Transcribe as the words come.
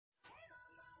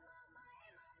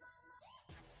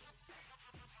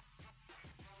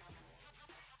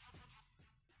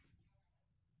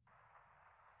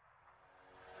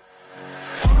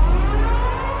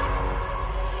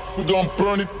We gon'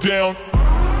 burn it down.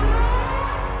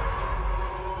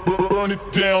 Burn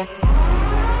it down.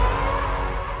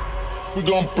 We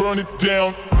gon' burn it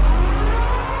down.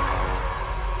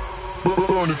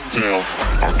 Burn it down.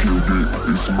 I killed it,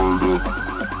 it's murder.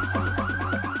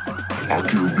 I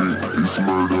killed it, it's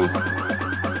murder.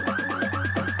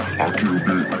 I killed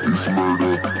it, it's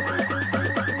murder.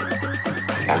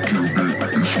 I killed it,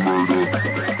 it's murder.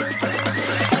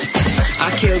 I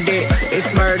killed it,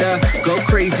 it's murder, go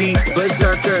crazy,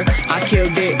 berserker. I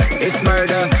killed it, it's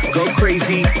murder, go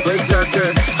crazy,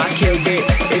 berserker. I killed it,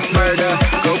 it's murder,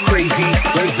 go crazy,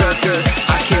 berserker.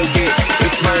 I killed it,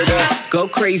 it's murder, go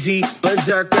crazy,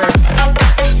 berserker.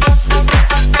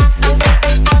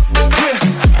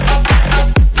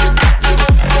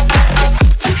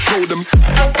 Show them.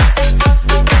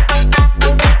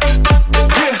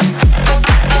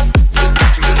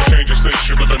 Change the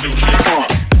station with a new shit.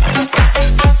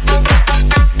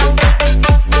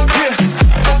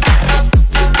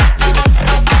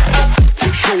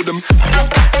 Show them.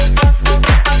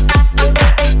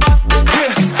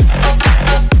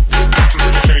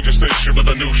 Change the station with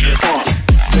a new shit.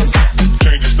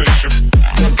 Change the station.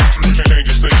 Change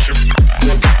the station.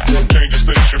 Change the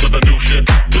station with a new shit.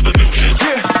 With a new shit.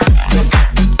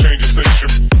 Change the station.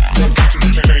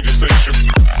 Change the station.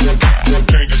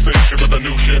 Change the station with a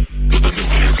new shit. With a new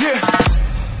shit.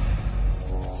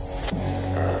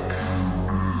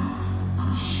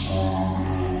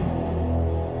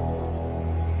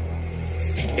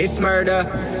 It's murder.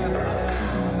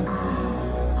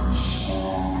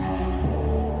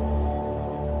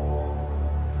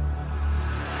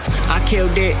 I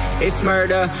killed it, it's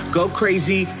murder, go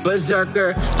crazy,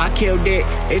 berserker. I killed it,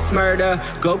 it's murder,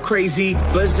 go crazy,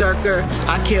 berserker.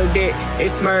 I killed it,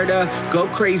 it's murder, go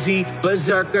crazy,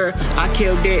 berserker. I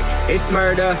killed it, it's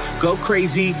murder, go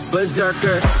crazy,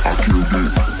 berserker. I killed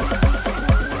it.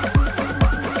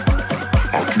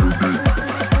 I killed it.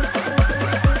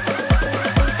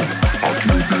 I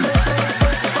killed it.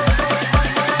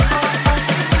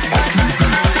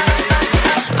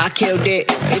 I killed it,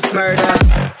 it's murder.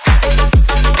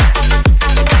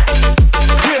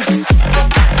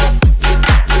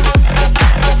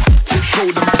 Show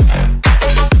them.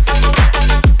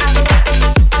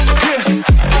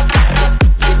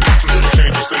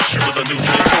 Change the station with a new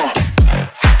shit.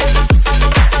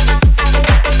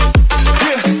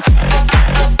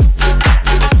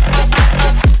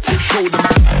 Show them.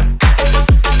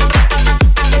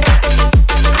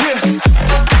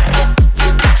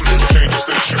 Change the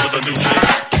station with a new shit.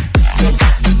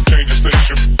 Change the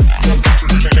station.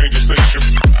 Change the station.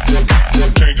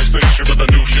 Change the station with a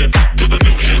new shit. With a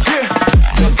new shit.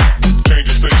 Change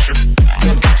the station.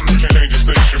 Change the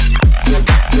station.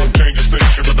 Change the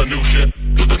station with a new shit.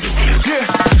 With a new shit.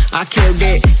 I killed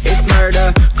it, it's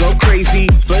murder, go crazy,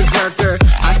 berserker.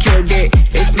 I killed it,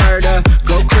 it's murder,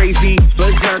 go crazy,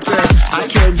 berserker. I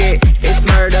killed it, it's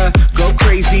murder, go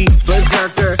crazy,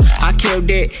 berserker. I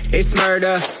killed it, it's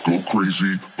murder. Go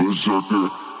crazy, berserker.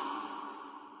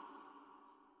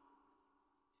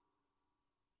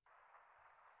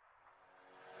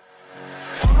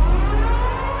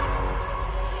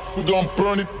 We gon'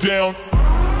 burn it down.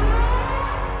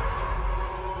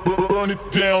 Burn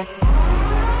it down.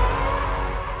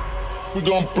 We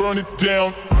gon' burn it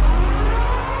down.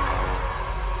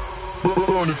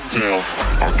 Burn it down.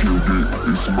 I killed it,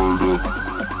 it's murder.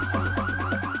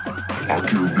 I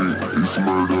killed it, it's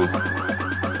murder.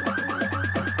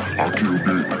 I killed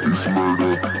it, it's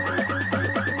murder.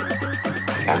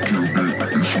 I killed it,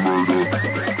 it's murder.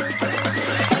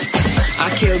 I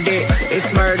killed it,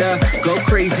 it's murder, go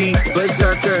crazy,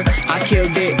 berserker. I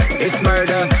killed it, it's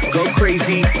murder, go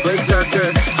crazy,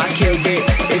 berserker. I killed it,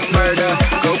 it's murder,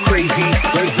 go crazy,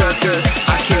 berserker.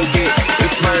 I killed it,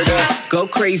 it's murder, go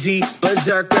crazy,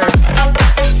 berserker.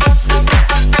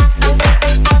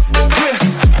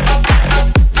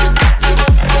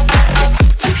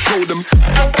 Show them.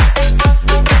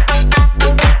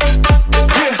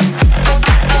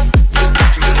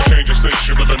 Change the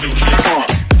station with a new shit.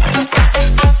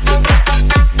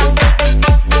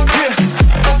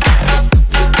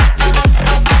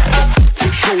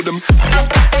 Show them.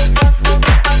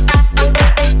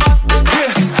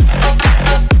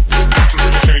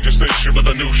 Change the station with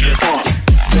a new shit.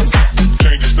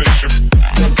 Change the station.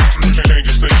 Change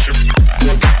the station.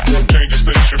 Change the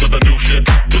station with a new shit.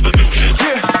 With a new shit.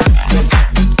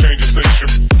 Change the station.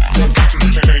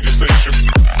 Change the station.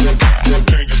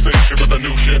 Change the station with a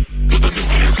new shit. With a new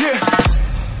shit.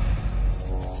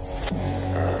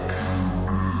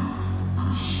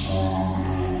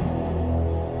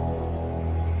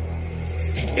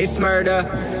 It's murder.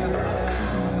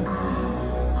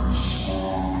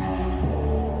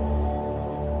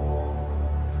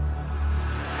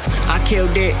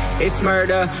 killed it, it's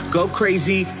murder, go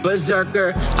crazy,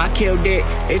 berserker. I killed it,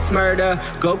 it's murder,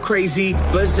 go crazy,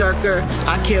 berserker.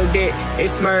 I killed it,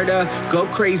 it's murder, go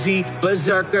crazy,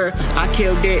 berserker. I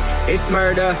killed it, it's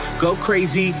murder, go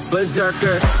crazy,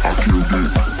 berserker. I killed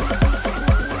it.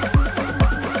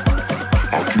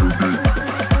 I killed it.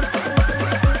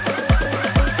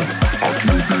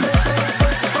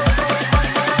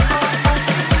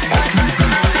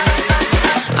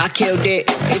 I killed it. I killed it,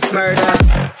 it's murder.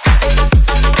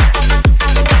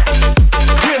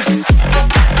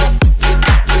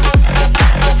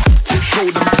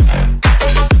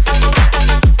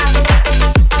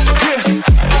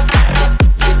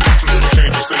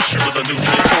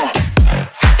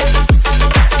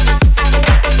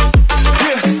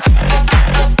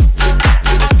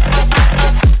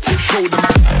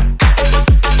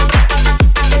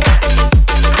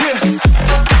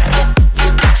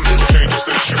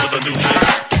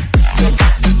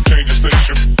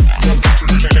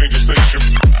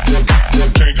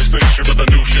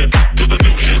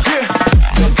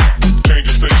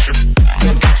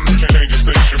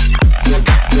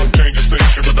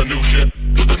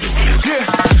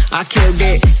 I killed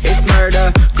it, it's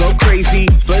murder, go crazy,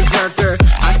 berserker.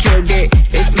 I killed it,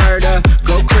 it's murder,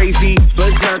 go crazy,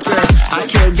 berserker. I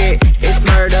killed it, it's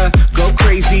murder, go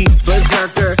crazy,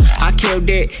 berserker. I killed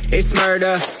it, it's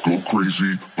murder, go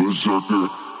crazy, berserker.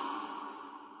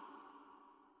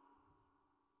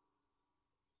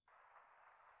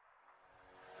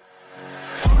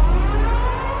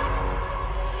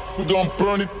 We gon'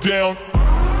 burn it down.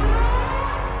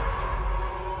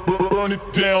 Burn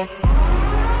it down.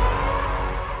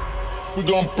 We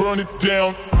gon' burn it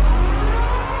down.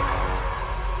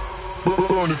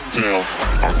 Burn it down.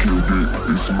 I killed it,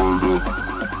 it's murder.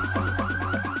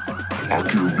 I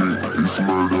killed it, it's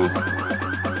murder.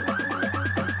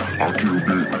 I killed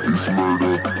it, it's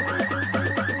murder.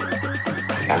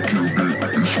 I killed it,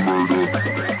 it's murder.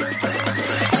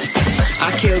 I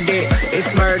killed it,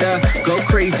 it's murder, go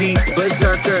crazy,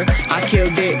 berserker. I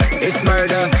killed it, it's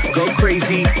murder, go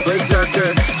crazy,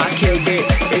 berserker. I killed it,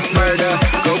 it's murder,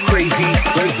 go crazy,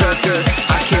 berserker.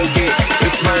 I killed it,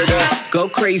 it's murder, go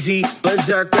crazy,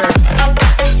 berserker.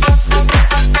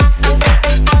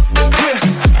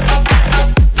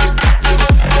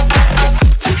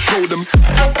 Show them.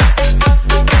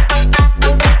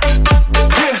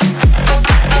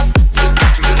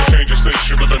 Change the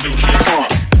station with a new shit.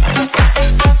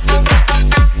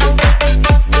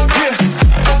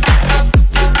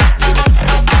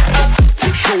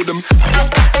 Show them.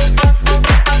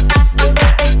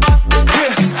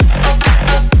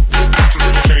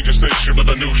 Change the station with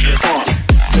a new shit.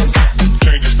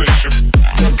 Change the station.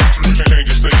 Change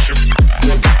the station.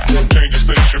 Change the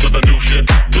station with a new shit.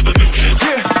 With a new shit.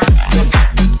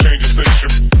 Change the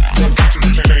station.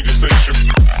 Change the station.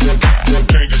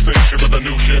 Change the station with a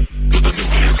new shit. With a new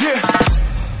shit.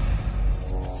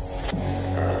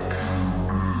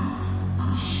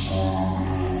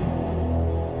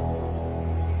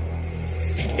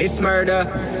 It's murder.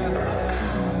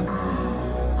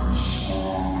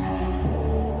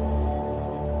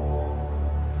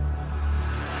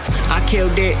 I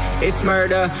killed it, it's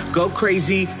murder, go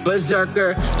crazy,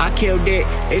 berserker. I killed it,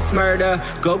 it's murder,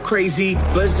 go crazy,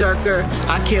 berserker.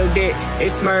 I killed it,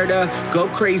 it's murder, go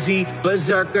crazy,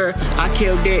 berserker. I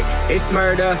killed it, it's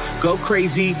murder, go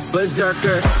crazy,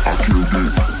 berserker. I killed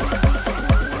it.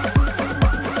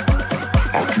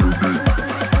 I killed it.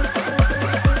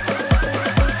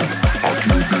 I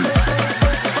killed it.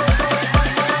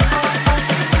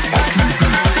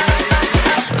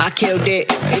 I killed it,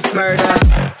 it's murder.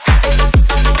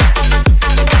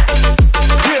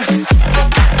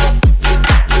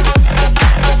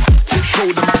 Show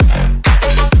them.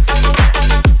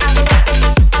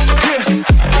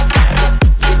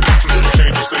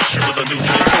 Change the station with a new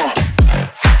shit.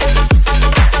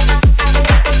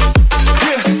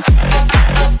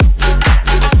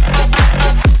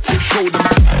 Show them.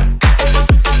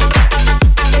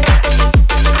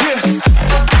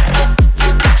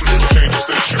 Change the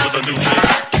station with a new shit.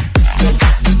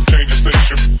 Change the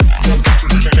station.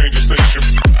 Change the station.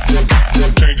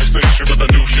 Change the station with a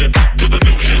new shit. With a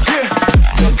new shit.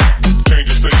 Change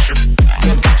the station.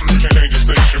 Change the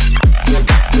station.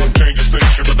 Change the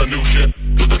station with a new shit.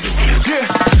 With a new shit.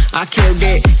 I killed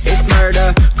it, it's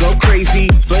murder, go crazy,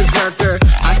 berserker.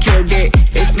 I killed it,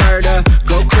 it's murder,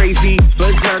 go crazy,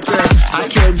 berserker. I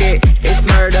killed it, it's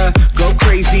murder, go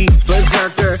crazy,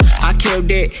 berserker. I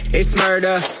killed it, it's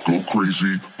murder. Go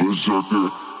crazy, berserker.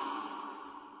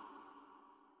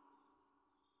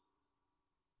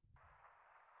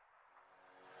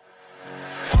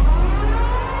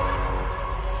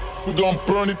 We We're gonna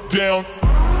burn it down.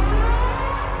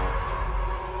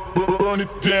 Burn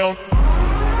it down.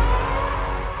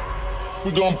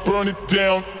 We're gonna burn it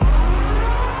down.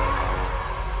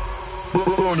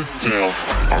 Burn it down.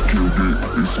 I killed it,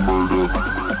 it's murder.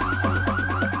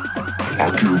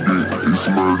 I killed it, it's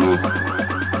murder.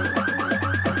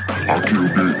 I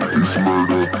killed it, it's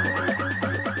murder.